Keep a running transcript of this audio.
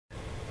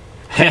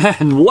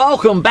And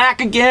welcome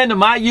back again to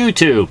my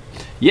YouTube.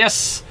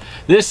 Yes,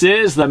 this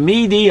is the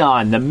Me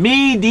Dion. The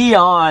Me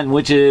Dion,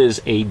 which is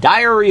a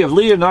diary of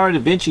Leonardo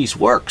da Vinci's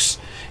works.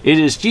 It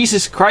is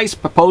Jesus Christ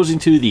proposing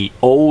to the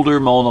older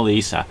Mona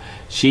Lisa.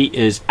 She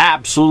is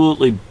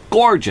absolutely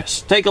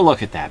gorgeous. Take a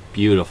look at that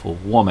beautiful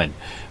woman.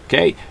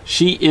 Okay,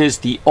 she is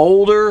the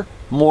older,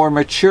 more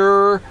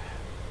mature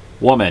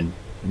woman.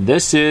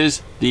 This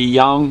is the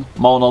young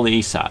Mona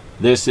Lisa.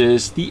 This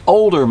is the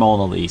older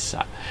Mona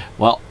Lisa.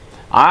 Well,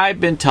 I've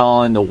been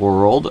telling the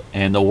world,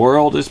 and the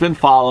world has been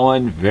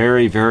following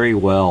very, very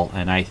well.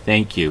 And I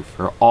thank you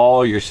for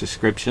all your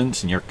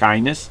subscriptions and your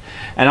kindness.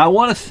 And I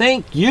want to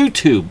thank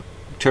YouTube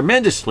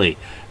tremendously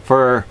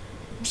for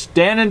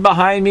standing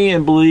behind me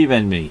and believing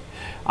in me.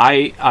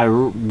 I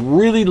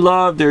really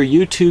love their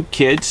YouTube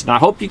kids, and I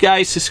hope you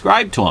guys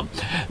subscribe to them.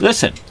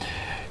 Listen,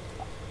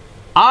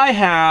 I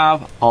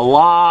have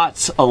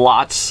lots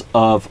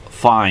of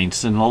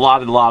finds and a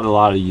lot of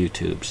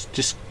YouTubes.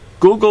 Just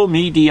Google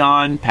Me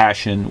Dion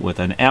Passion with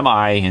an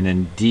M-I and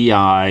then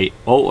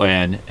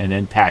D-I-O-N and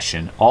then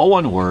Passion, all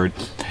one word,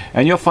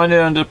 and you'll find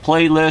it under the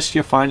playlist,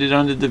 you'll find it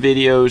under the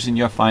videos, and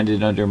you'll find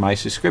it under my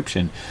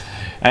subscription.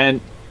 And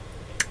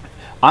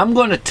I'm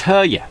going to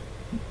tell you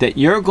that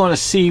you're going to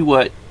see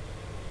what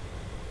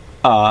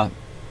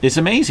is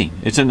amazing.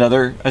 It's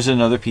another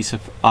piece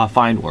of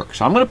fine work.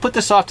 So I'm going to put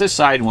this off to the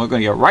side, and we're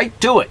going to get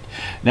right to it.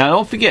 Now,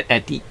 don't forget,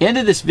 at the end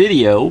of this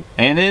video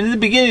and in the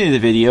beginning of the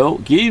video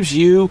gives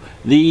you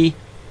the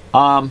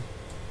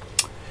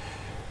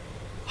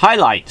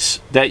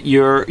highlights that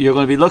you're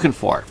going to be looking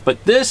for.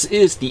 But this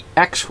is the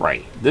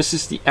X-ray. This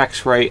is the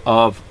X-ray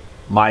of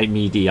my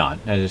Me Dion.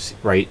 That is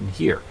right in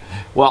here.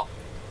 Well,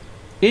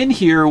 in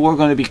here we're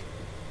going to be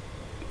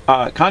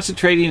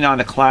concentrating on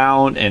the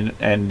clown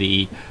and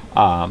the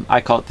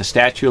I call it the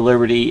Statue of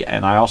Liberty,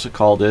 and I also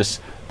call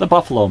this the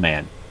Buffalo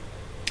Man.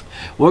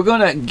 We're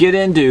going to get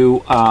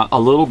into a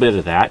little bit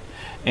of that,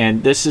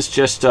 and this is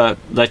just to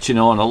let you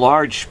know on a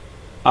large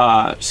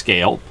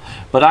scale,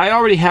 but I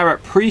already have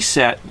it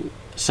preset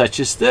such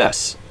as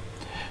this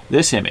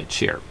image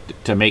here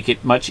to make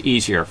it much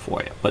easier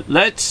for you. But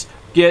let's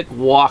get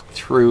walked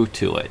through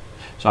to it.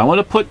 So I want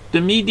to put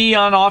the Me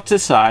Dion off to the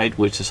side,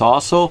 which is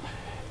also,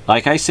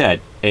 like I said,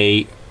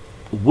 a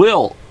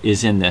will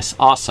is in this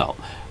also.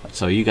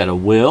 So you got a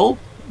will,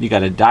 you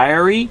got a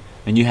diary,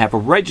 and you have a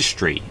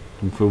registry.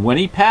 And for when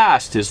he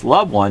passed, his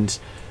loved ones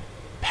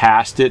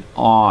passed it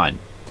on.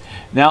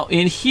 Now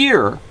in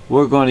here,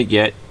 we're going to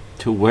get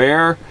to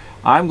where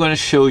I'm going to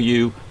show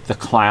you the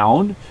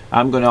clown.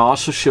 I'm going to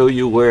also show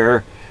you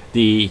where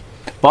the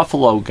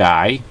buffalo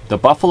guy, the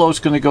buffalo is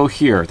going to go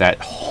here. That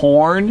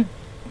horn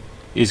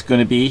is going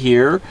to be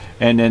here,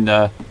 and then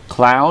the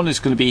clown is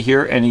going to be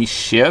here, and he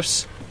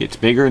shifts. Gets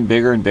bigger and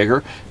bigger and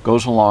bigger,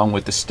 goes along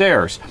with the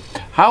stairs.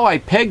 How I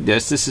pegged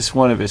this is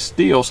one of his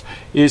deals,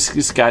 is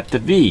it's got the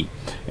V.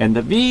 And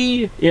the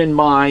V in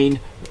mine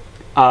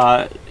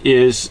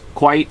is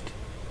quite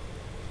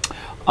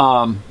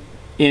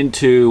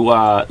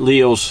into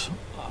Leo's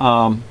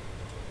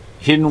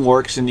hidden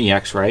works in the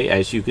X-ray,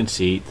 as you can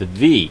see, the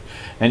V.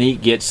 And he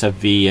gets a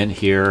V in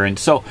here. And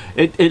so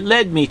it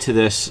led me to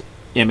this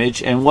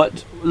image. And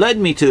what led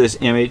me to this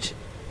image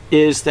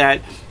is that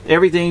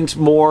everything's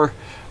more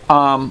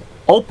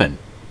open,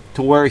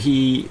 to where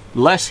he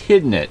less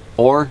hidden it,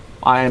 or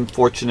I am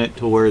fortunate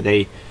to where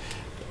they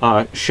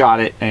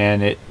shot it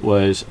and it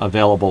was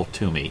available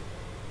to me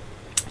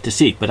to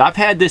see. But I've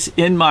had this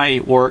in my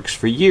works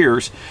for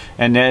years,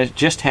 and then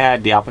just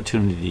had the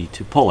opportunity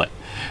to pull it.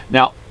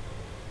 Now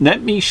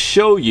let me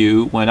show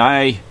you when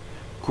I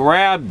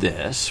grab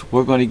this.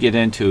 We're going to get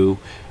into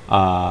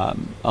a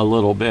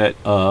little bit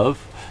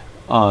of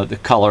the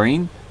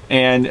coloring,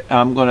 and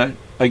I'm going to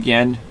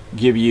again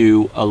give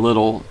you a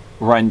little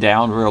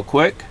rundown real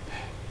quick,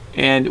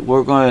 and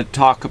we're going to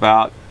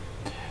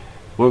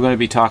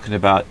be talking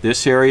about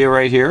this area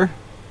right here,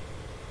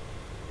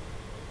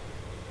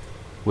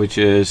 which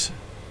is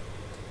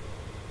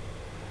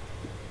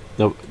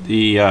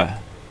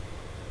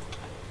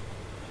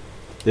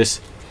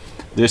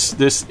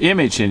this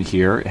image in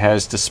here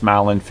has the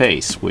smiling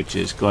face, which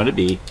is going to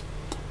be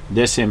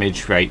this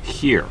image right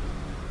here.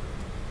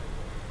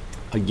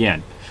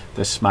 Again,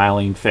 the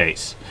smiling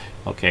face.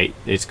 Okay,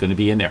 it's going to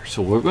be in there.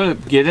 So we're going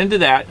to get into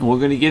that, and we're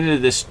going to get into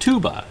this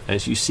tuba.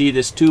 As you see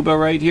this tuba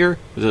right here,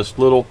 with this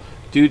little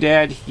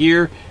doodad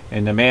here,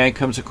 and the man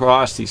comes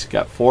across. He's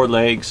got 4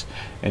 legs,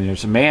 and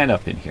there's a man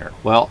up in here.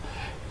 Well,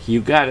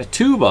 you've got a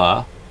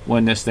tuba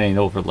when this thing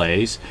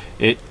overlays.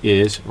 It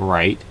is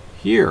right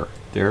here.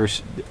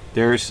 There's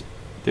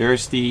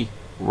the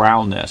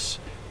roundness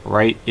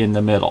right in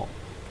the middle.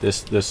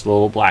 This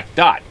little black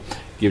dot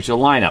gives you a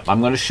lineup. I'm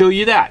going to show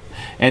you that.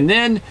 And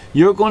then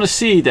you're going to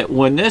see that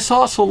when this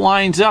also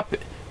lines up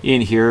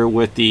in here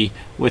with the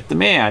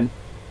man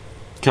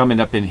coming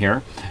up in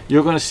here,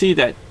 you're going to see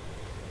that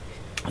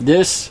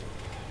this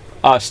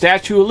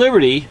Statue of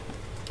Liberty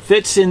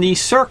fits in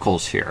these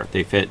circles here.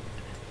 They fit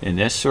in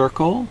this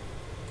circle,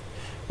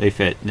 they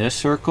fit in this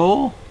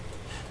circle,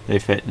 they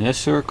fit in this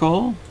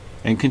circle,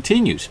 and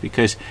continues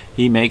because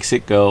he makes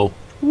it go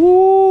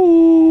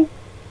woo,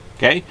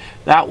 okay,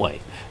 that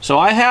way. So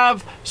I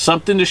have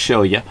something to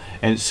show you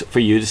and for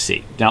you to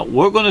see. Now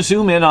we're going to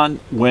zoom in on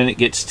when it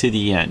gets to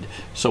the end.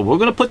 So we're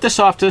going to put this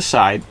off to the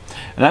side,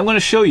 and I'm going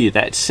to show you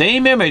that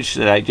same image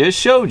that I just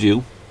showed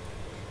you.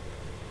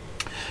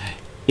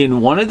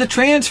 In one of the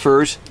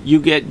transfers, you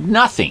get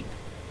nothing,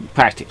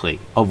 practically,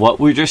 of what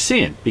we're just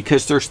seeing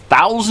because there's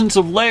thousands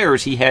of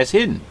layers he has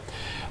hidden.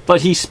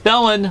 But he's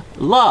spelling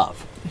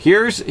love.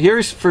 Here's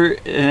for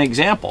an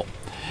example.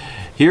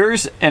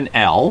 Here's an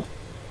L.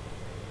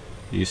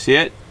 You see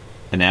it?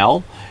 An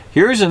L.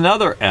 Here's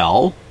another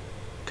L,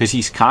 because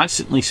he's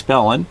constantly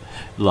spelling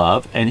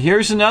love. And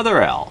here's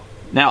another L.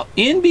 Now,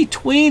 in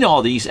between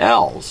all these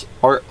L's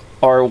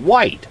are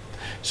white.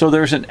 So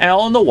there's an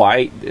L in the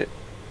white,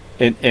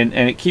 and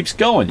it keeps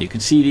going. You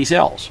can see these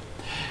L's.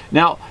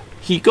 Now,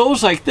 he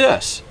goes like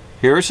this.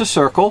 Here's a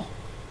circle.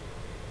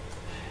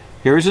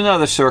 Here's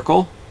another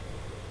circle.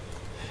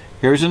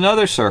 Here's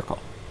another circle.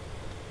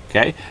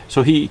 Okay?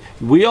 So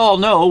we all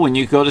know when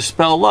you go to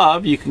spell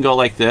love, you can go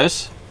like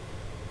this.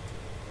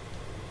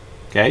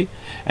 Okay?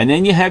 And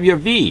then you have your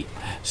V.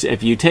 So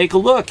if you take a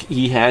look,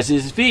 he has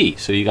his V.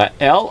 So you got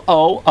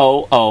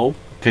L-O-O-O,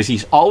 because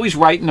he's always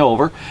writing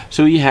over.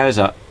 So he has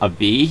a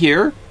V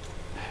here.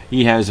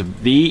 He has a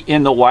V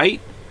in the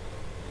white.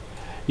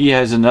 He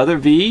has another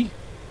V.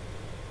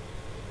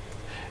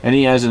 And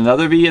he has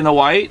another V in the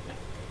white.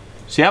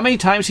 See how many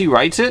times he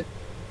writes it?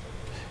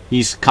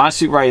 He's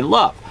constantly writing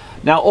love.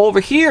 Now over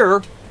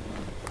here,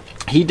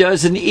 he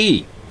does an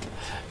E.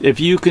 If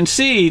you can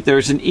see,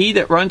 there's an E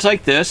that runs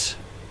like this.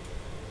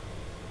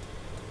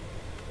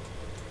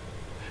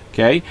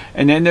 Okay,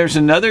 and then there's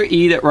another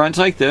E that runs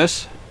like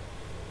this.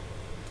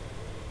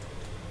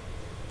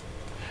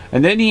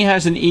 And then he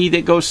has an E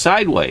that goes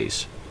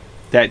sideways.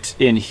 That's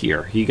in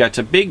here. He got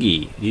a big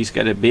E. He's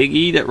got a big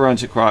E that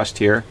runs across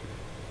here.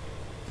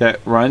 That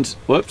runs,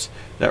 whoops,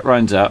 that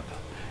runs up.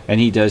 And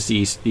he does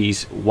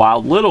these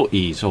wild little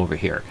E's over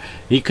here.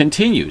 He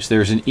continues.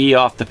 There's an E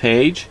off the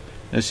page.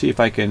 Let's see if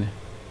I can,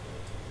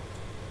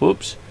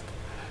 whoops.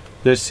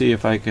 Let's see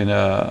if I can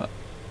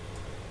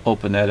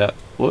open that up.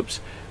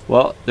 Whoops.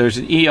 Well, there's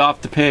an E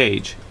off the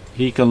page.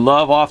 He can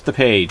love off the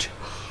page.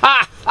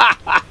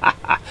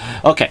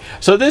 Okay,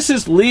 so this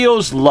is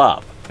Leo's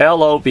love.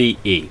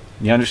 L-O-V-E.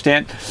 You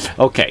understand?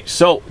 Okay,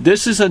 so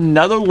this is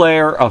another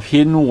layer of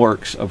hidden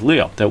works of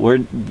Leo that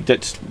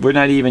we're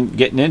not even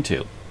getting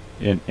into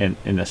in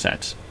a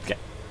sense. Okay.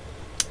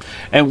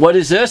 And what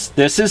is this?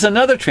 This is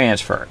another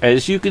transfer.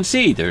 As you can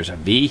see, there's a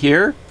V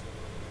here.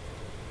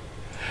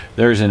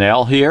 There's an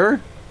L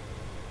here.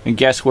 And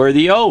guess where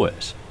the O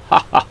is?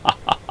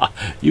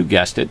 You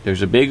guessed it.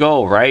 There's a big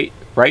O right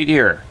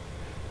here.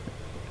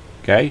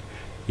 Okay?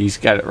 He's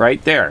got it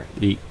right there.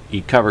 He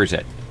covers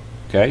it.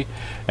 Okay?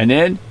 And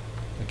then,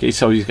 okay,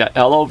 so he's got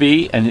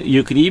L-O-V, and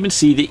you can even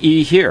see the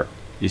E here.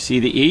 You see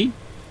the E?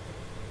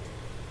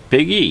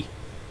 Big E.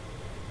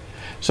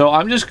 So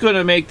I'm just going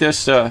to make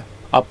this a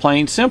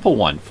plain simple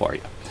one for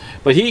you.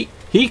 But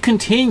he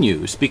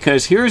continues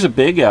because here's a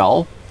big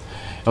L.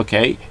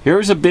 Okay?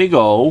 Here's a big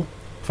O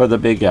for the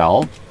big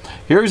L.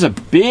 Here's a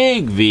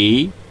big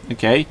V.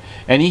 Okay?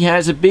 And he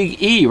has a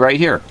big E right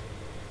here.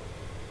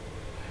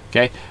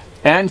 Okay?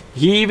 And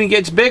he even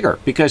gets bigger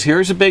because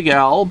here's a big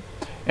L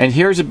and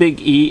here's a big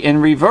E in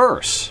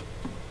reverse.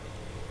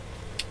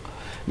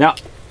 Now,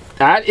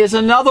 that is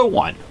another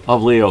one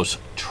of Leo's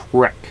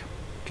trick.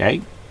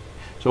 Okay?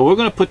 So we're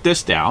going to put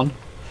this down.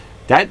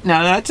 Now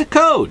that's a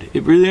code,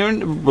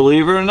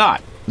 believe it or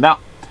not. Now,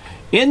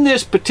 in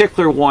this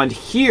particular one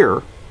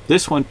here,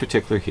 this one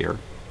particular here,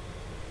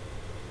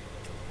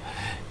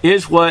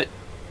 is what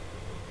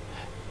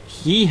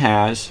he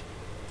has,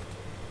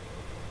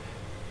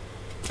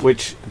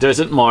 which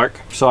doesn't mark,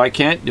 so I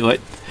can't do it.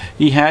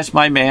 He has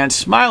my man's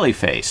smiley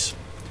face.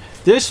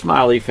 This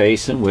smiley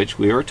face in which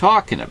we were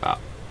talking about.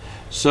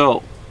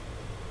 So,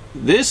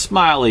 this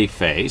smiley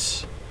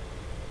face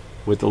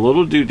with the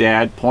little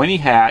doodad, pointy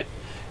hat,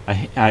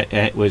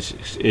 which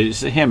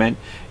is a him,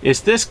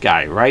 is this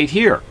guy right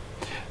here.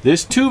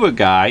 This tuba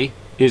guy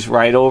is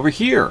right over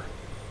here.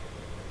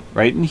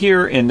 Right in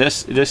here in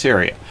this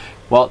area.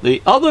 Well,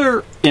 the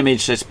other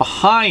image that's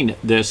behind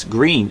this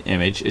green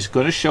image is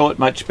going to show it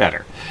much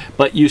better.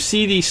 But you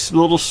see these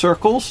little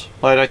circles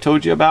that I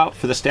told you about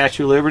for the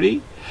Statue of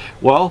Liberty?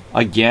 Well,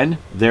 again,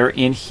 they're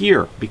in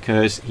here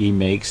because he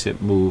makes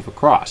it move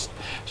across.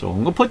 So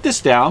I'm going to put this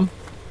down,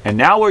 and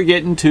now we're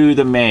getting to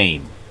the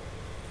main.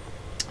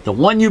 The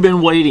one you've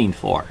been waiting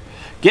for.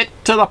 Get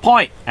to the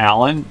point,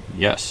 Alan.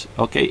 Yes.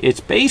 Okay,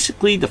 it's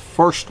basically the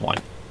first one,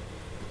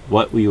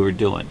 what we were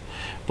doing.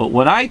 But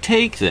when I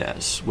take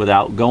this,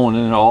 without going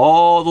into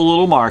all the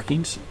little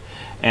markings,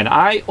 and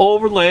I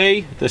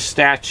overlay the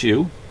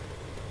statue,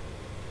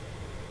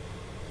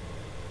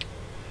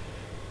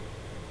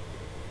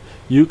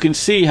 you can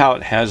see how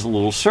it has a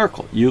little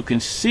circle. You can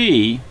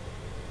see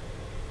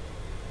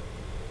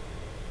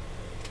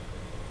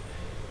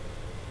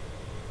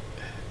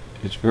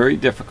it's very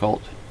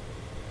difficult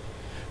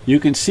you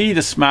can see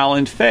the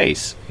smiling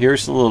face.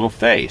 Here's the little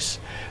face.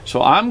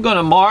 So I'm going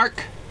to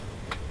mark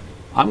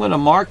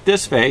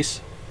this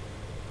face,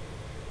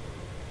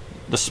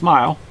 the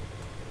smile.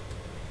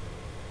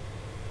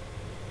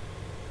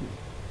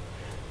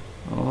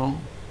 Oh,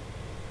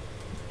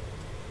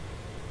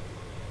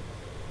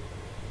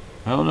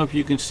 I don't know if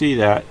you can see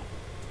that.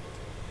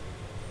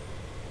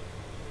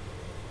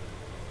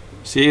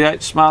 See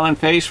that smiling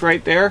face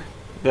right there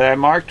that I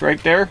marked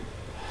right there?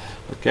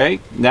 Okay,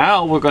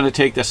 now we're going to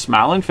take the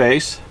smiling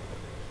face,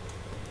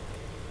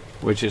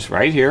 which is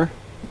right here,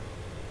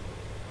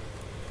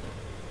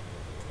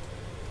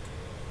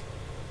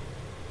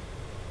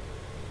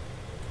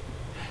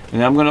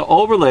 and I'm going to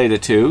overlay the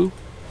two.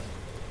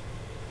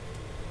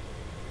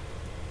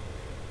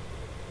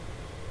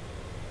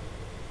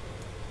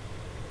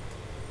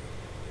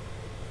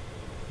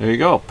 There you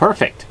go,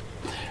 perfect.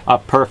 A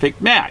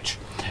perfect match.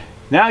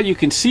 Now you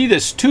can see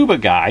this tuba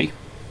guy.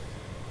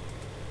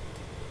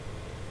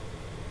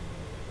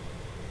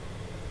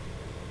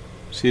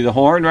 See the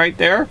horn right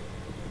there?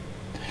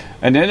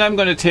 And then I'm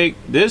going to take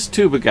this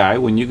tuba guy.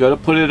 When you go to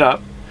put it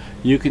up,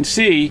 you can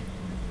see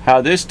how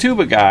this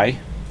tuba guy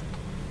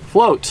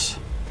floats.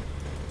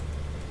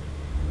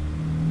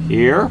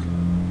 Here.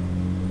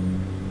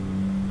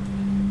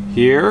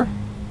 Here.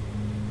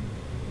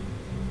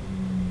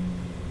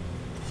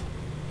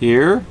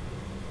 Here.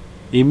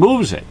 He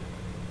moves it.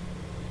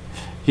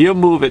 He'll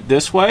move it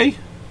this way.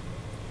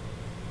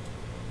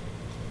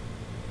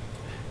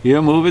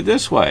 He'll move it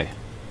this way.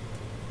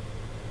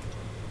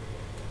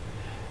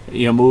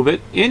 He'll move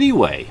it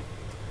anyway,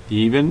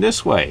 even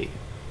this way.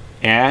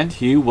 And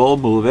he will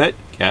move it,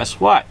 guess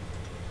what?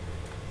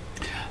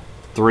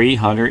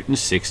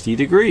 360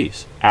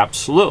 degrees.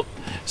 Absolute.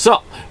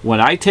 So,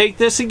 when I take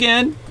this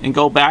again and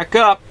go back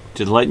up,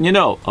 to letting you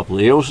know of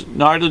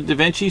Leonardo da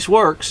Vinci's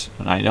works,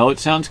 and I know it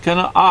sounds kind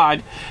of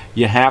odd,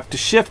 you have to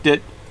shift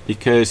it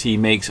because he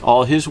makes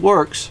all his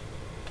works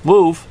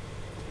move.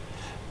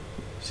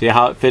 See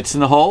how it fits in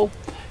the hole?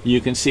 You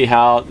can see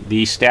how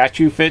the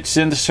statue fits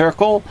in the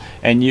circle,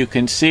 and you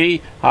can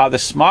see how the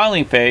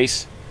smiling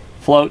face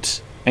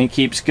floats and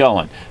keeps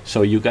going.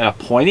 So you got a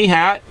pointy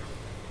hat,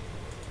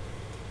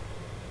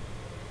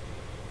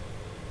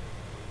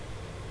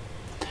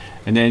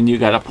 and then you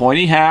got a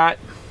pointy hat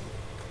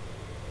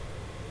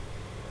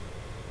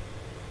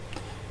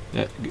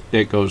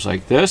that goes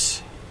like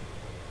this.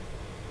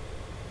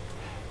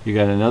 You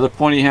got another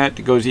pointy hat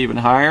that goes even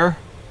higher.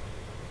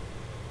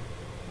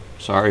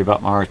 Sorry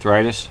about my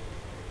arthritis.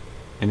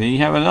 And then you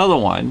have another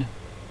one,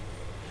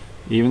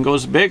 even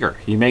goes bigger.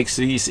 He makes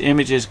these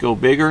images go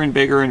bigger and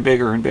bigger and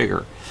bigger and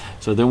bigger.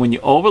 So then when you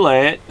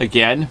overlay it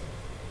again,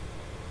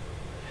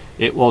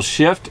 it will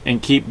shift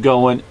and keep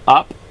going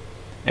up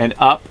and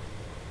up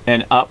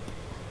and up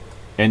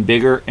and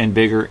bigger and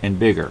bigger and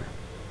bigger.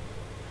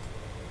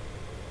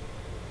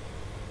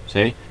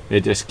 See,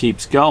 it just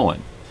keeps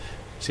going.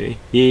 See,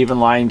 he even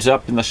lines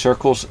up in the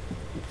circles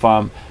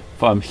from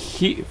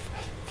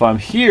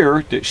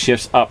here that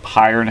shifts up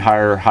higher and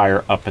higher,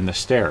 higher up in the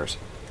stairs.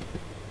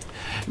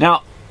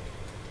 Now,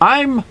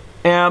 I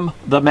am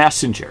the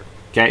messenger.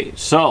 Okay,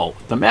 so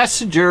the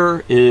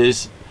messenger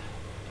is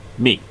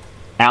me,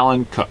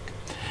 Alan Cook.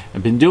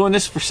 I've been doing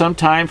this for some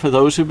time for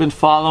those who've been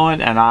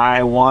following, and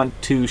I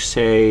want to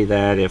say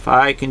that if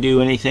I can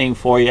do anything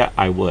for you,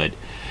 I would.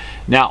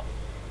 Now,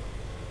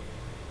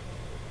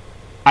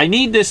 I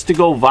need this to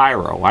go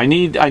viral. I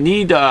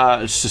need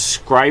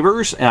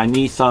subscribers, and I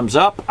need thumbs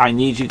up. I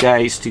need you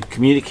guys to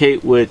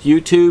communicate with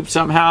YouTube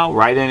somehow.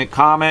 Write in a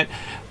comment.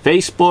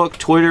 Facebook,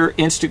 Twitter,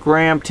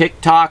 Instagram,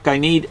 TikTok. I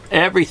need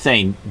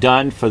everything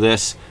done for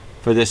this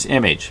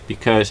image,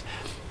 because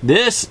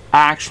this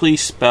actually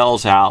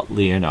spells out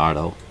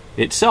Leonardo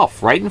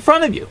itself right in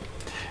front of you.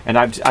 And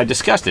I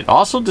discussed it.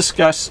 Also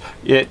discussed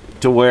it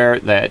to where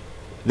that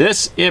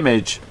this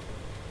image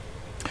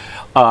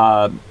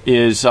has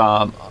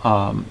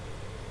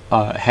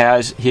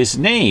his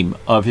name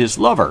of his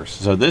lovers.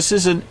 So this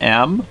is an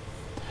M,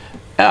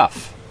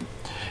 F,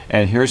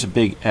 and here's a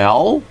big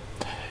L,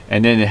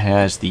 and then it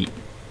has the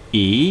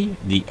E,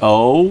 the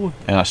O,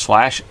 and a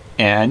slash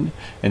N,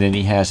 and then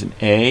he has an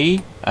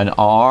A, an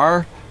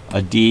R,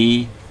 a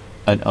D,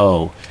 an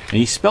O, and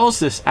he spells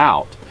this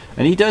out.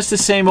 And he does the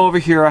same over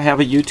here. I have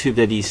a YouTube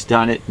that he's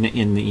done it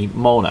in the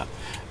Mona.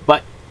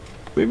 But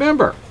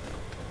remember,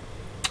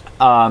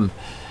 I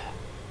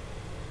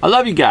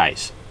love you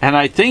guys, and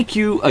I thank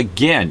you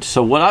again.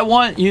 So what I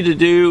want you to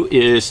do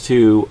is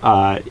to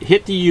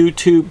hit the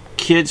YouTube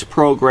Kids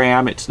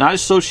program. It's not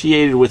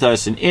associated with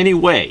us in any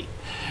way,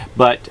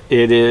 but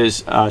it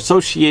is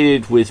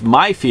associated with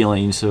my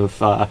feelings of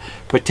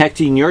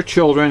protecting your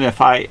children.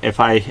 If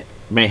I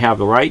may have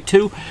the right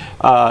to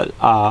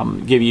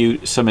give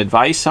you some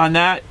advice on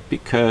that,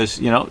 because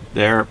you know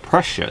they're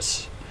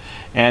precious.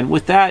 And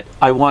with that,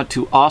 I want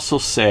to also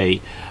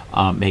say,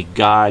 may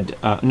God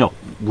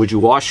would you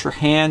wash your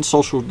hands,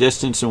 social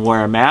distance, and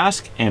wear a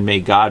mask, and may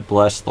God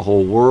bless the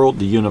whole world,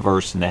 the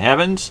universe, and the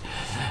heavens.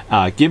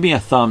 Give me a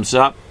thumbs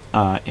up,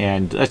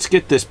 and let's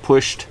get this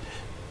pushed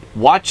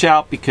watch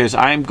out, because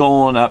I'm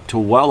going up to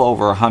well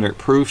over 100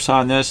 proofs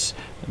on this.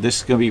 This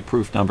is going to be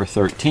proof number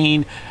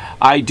 13.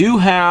 I do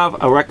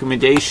have a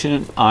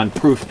recommendation on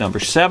proof number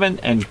 7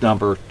 and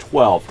number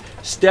 12.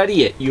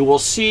 Study it. You will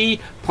see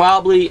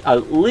probably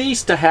at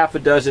least a half a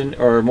dozen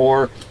or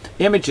more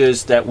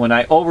images that when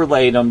I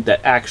overlay them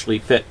that actually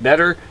fit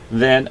better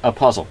than a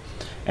puzzle.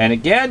 And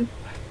again,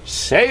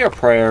 say your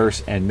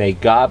prayers and may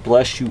God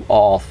bless you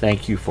all.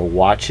 Thank you for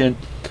watching.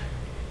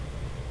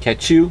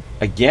 Catch you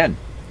again.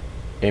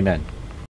 Amen.